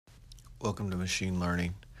Welcome to machine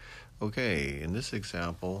learning. Okay, in this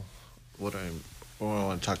example, what I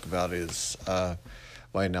want to talk about is my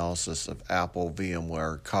analysis of Apple,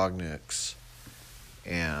 VMware, Cognex,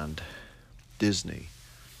 and Disney.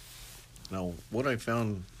 Now, what I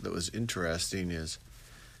found that was interesting is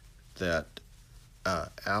that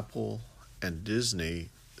Apple and Disney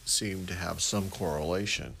seem to have some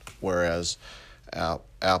correlation, whereas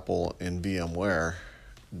Apple and VMware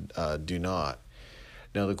do not.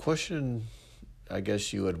 Now, the question I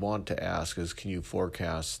guess you would want to ask is, can you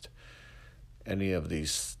forecast any of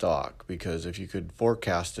these stock? Because if you could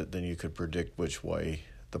forecast it, then you could predict which way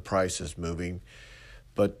the price is moving.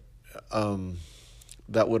 But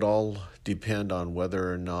that would all depend on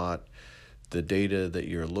whether or not the data that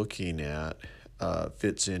you're looking at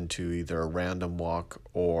fits into either a random walk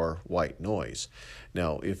or white noise.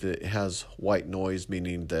 Now, if it has white noise,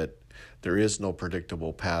 meaning that there is no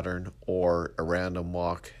predictable pattern, or a random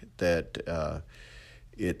walk that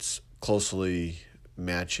it's closely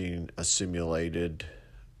matching a simulated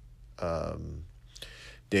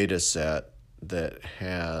data set that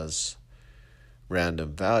has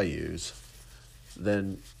random values,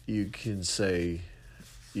 then you can say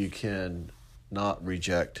you can not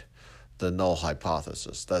reject the null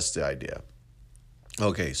hypothesis. That's the idea.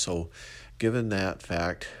 Okay, so given that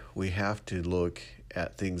fact, we have to look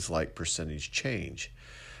at things like percentage change.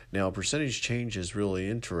 Now, percentage change is really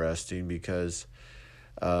interesting because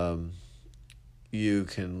you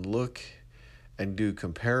can look and do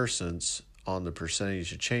comparisons on the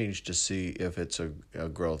percentage of change to see if it's a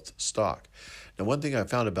growth stock. Now, one thing I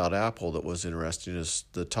found about Apple that was interesting is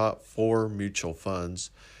the top 4 mutual funds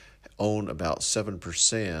own about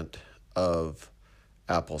 7% of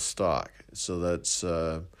Apple stock. So that's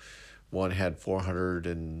one had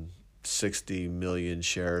 460 million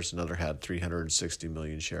shares, another had 360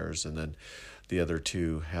 million shares, and then the other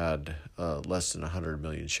two had less than 100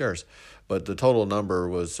 million shares. But the total number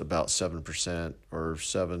was about 7% or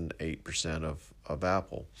 8% of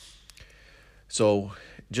Apple. So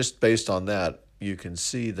just based on that, you can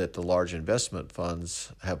see that the large investment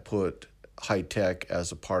funds have put high tech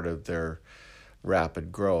as a part of their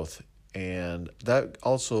rapid growth. And that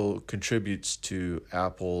also contributes to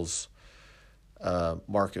Apple's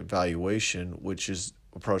market valuation, which is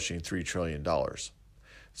approaching $3 trillion.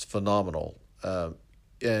 It's phenomenal.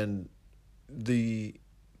 And the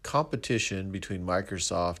competition between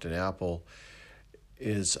Microsoft and Apple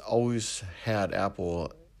is always had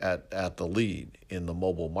Apple at the lead in the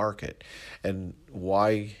mobile market. And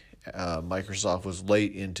why Microsoft was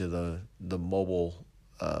late into the mobile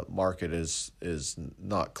market is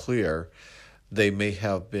not clear. They may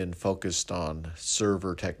have been focused on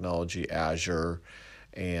server technology, Azure,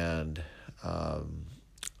 and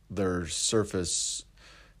their Surface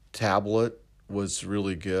tablet was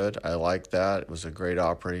really good. I liked that. It was a great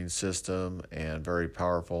operating system and very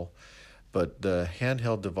powerful. But the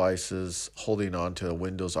handheld devices holding on to a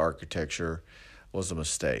Windows architecture was a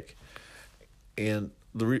mistake. And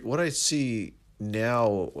what I see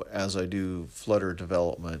now as I do Flutter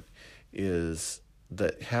development is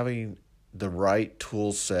that having the right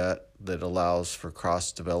tool set that allows for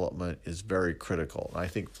cross development is very critical. And I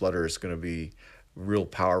think Flutter is going to be real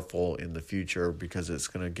powerful in the future because it's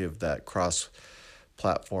going to give that cross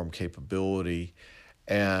platform capability,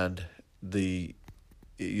 and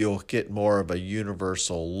you'll get more of a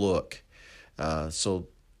universal look. So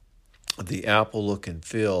the Apple look and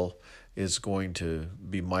feel is going to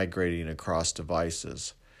be migrating across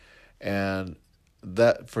devices. And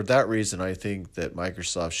that for that reason, I think that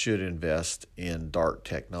Microsoft should invest in Dart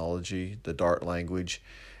technology, the Dart language,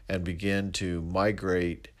 and begin to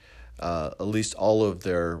migrate at least all of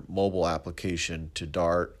their mobile application to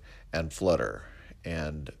Dart and Flutter,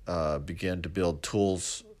 and begin to build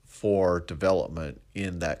tools for development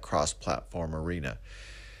in that cross-platform arena.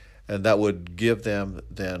 And that would give them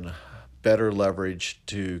then better leverage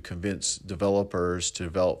to convince developers to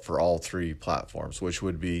develop for all 3 platforms, which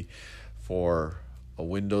would be for a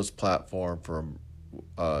Windows platform, for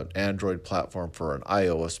an Android platform, for an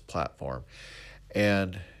iOS platform.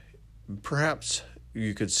 And perhaps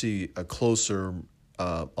you could see a closer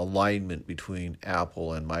alignment between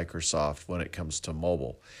Apple and Microsoft when it comes to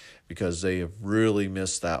mobile, because they have really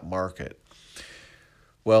missed that market.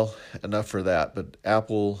 Well, enough for that, but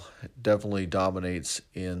Apple definitely dominates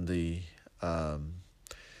in the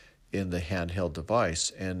handheld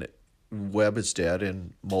device, and web is dead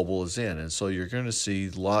and mobile is in. And so you're going to see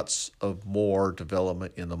lots of more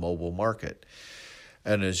development in the mobile market.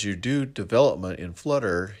 And as you do development in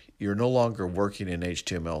Flutter, you're no longer working in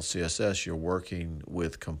HTML, CSS, you're working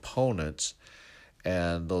with components,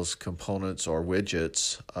 and those components or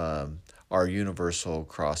widgets are universal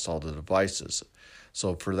across all the devices.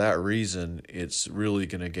 So for that reason, it's really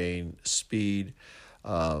going to gain speed.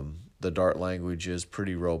 The Dart language is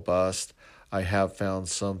pretty robust. I have found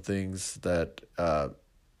some things that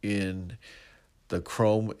in the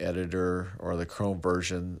Chrome editor or the Chrome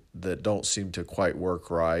version that don't seem to quite work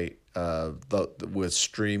right with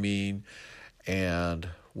streaming and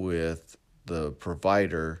with the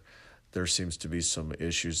provider. There seems to be some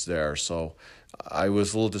issues there. So I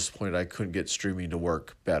was a little disappointed I couldn't get streaming to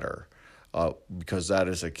work better because that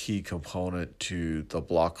is a key component to the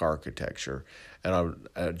block architecture. And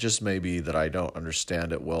just maybe that I don't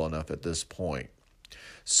understand it well enough at this point.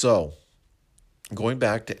 So going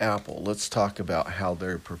back to Apple, let's talk about how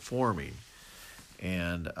they're performing.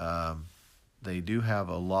 And they do have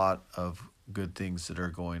a lot of good things that are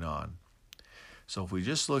going on. So if we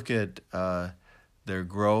just look at their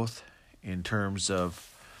growth in terms of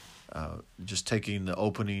just taking the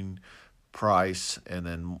opening price and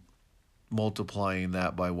then multiplying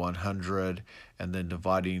that by 100 and then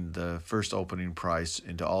dividing the first opening price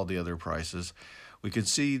into all the other prices, we can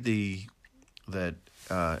see that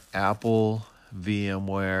Apple,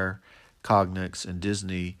 VMware, Cognex, and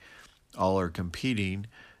Disney all are competing.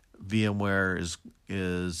 VMware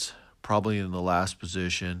is probably in the last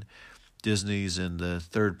position. Disney's in the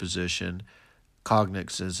third position.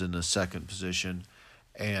 Cognex is in the second position,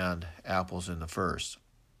 and Apple's in the first.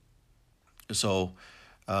 So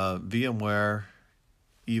VMware,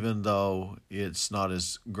 even though it's not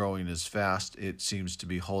as growing as fast, it seems to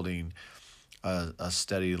be holding a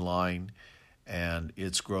steady line, and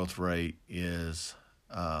its growth rate is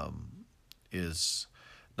not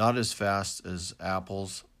as fast as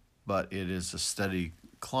Apple's, but it is a steady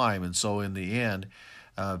climb. And so in the end,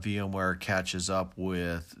 VMware catches up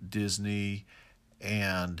with Disney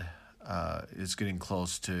and is getting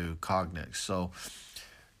close to Cognex. So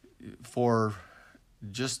for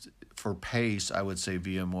pace, I would say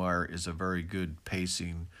VMware is a very good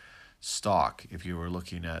pacing stock if you were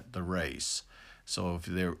looking at the race. So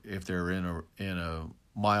if they're in a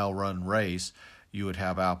mile run race, you would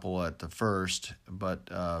have Apple at the first, but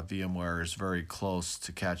VMware is very close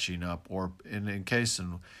to catching up. Or in case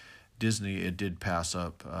in Disney, it did pass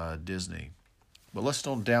up Disney. But let's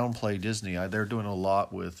don't downplay Disney. They're doing a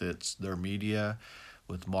lot with their media,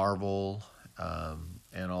 with Marvel,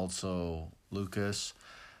 and also Lucas.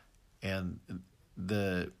 And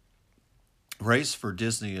the race for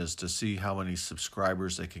Disney is to see how many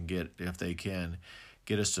subscribers they can get, if they can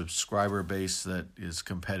get a subscriber base that is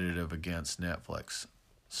competitive against Netflix.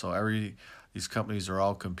 So these companies are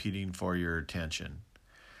all competing for your attention.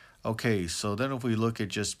 Okay, so then if we look at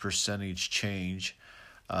just percentage change,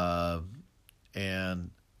 and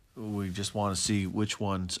we just want to see which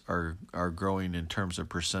ones are growing in terms of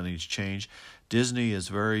percentage change. Disney is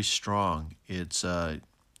very strong. It's in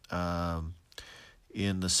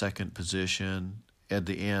the second position at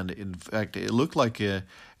the end. In fact, it looked like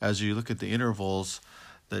as you look at the intervals,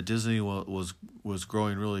 that Disney was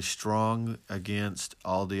growing really strong against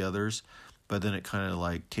all the others, but then it kind of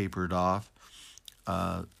like tapered off.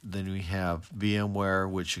 Then we have VMware,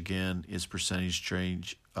 which again is percentage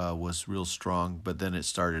change, was real strong, but then it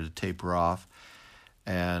started to taper off.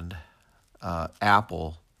 And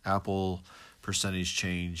Apple percentage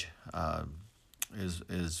change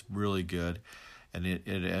is really good, and it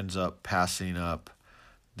ends up passing up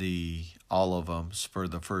all of them for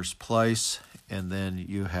the first place. And then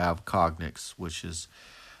you have Cognex, which is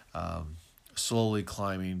slowly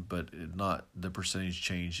climbing, but the percentage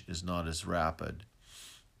change is not as rapid.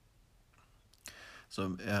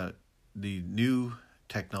 So the new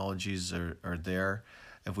technologies are there.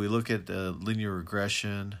 If we look at the linear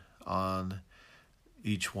regression on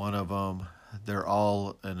each one of them, they're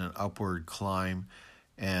all in an upward climb,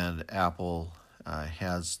 and Apple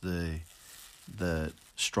has the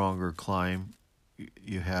stronger climb.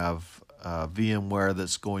 You have VMware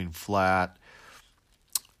that's going flat.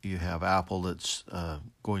 You have Apple that's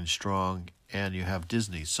going strong, and you have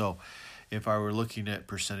Disney. So if I were looking at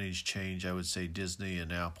percentage change, I would say Disney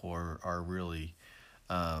and Apple are really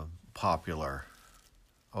popular.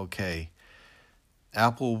 Okay.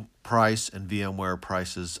 Apple price and VMware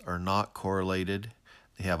prices are not correlated.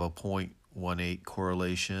 They have a 0.18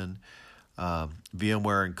 correlation.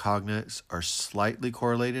 VMware and Cognex are slightly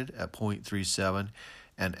correlated at 0.37,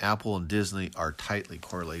 and Apple and Disney are tightly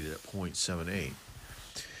correlated at 0.78.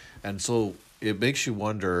 And so it makes you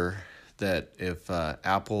wonder that if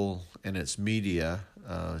Apple and its media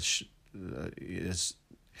it's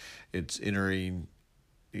entering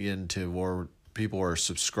into more people are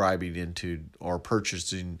subscribing into or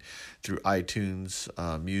purchasing through iTunes,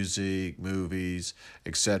 music, movies,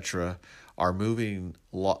 etc., are moving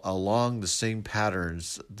along the same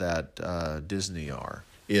patterns that Disney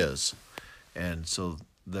is, and so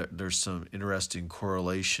there's some interesting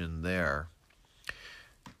correlation there.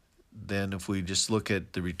 Then, if we just look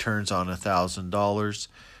at the returns on $1,000,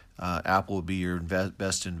 Apple would be your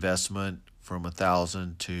best investment from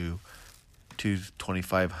 $1,000 to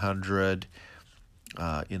 $2,500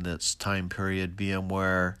 in this time period.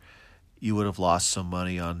 VMware, you would have lost some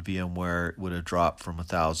money on VMware. It would have dropped from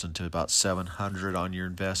 $1,000 to about $700 on your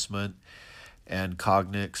investment. And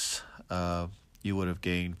Cognex, you would have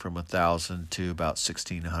gained from $1,000 to about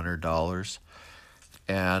 $1,600.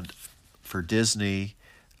 And for Disney,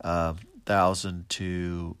 $1,000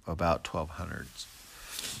 to about $1,200.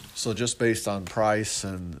 So just based on price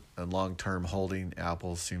and long-term holding,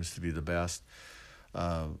 Apple seems to be the best.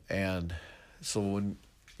 And so when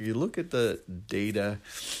you look at the data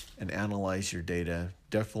and analyze your data,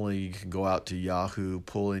 definitely you can go out to Yahoo,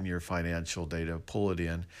 pull in your financial data, pull it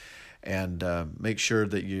in, and make sure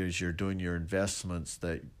that as you're doing your investments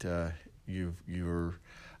that you're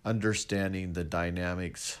understanding the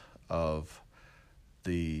dynamics of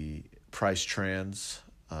the price trends,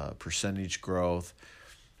 percentage growth,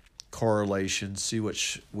 correlation, see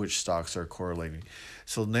which stocks are correlating.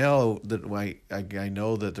 So now that I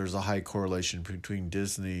know that there's a high correlation between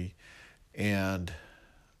Disney and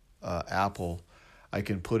Apple, I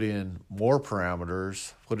can put in more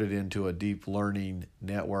parameters, put it into a deep learning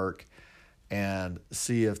network, and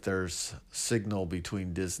see if there's signal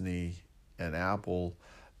between Disney and Apple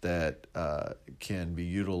that can be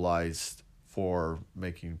utilized for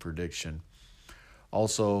making prediction.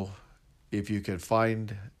 Also, if you could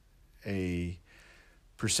find a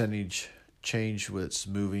percentage change that's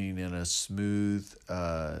moving in a smooth,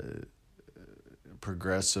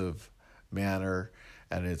 progressive manner,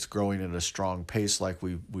 and it's growing at a strong pace like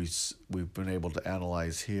we've been able to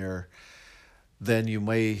analyze here, then you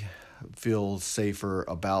may feel safer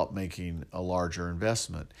about making a larger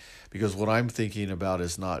investment. Because what I'm thinking about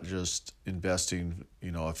is not just investing,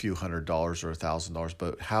 a few $100 or $1,000,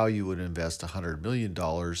 but how you would invest $100 million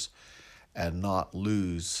and not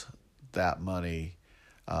lose that money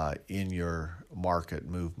in your market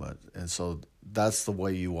movement. And so that's the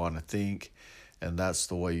way you want to think, and that's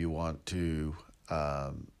the way you want to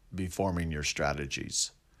be forming your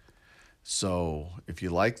strategies. So if you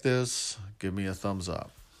like this, give me a thumbs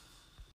up.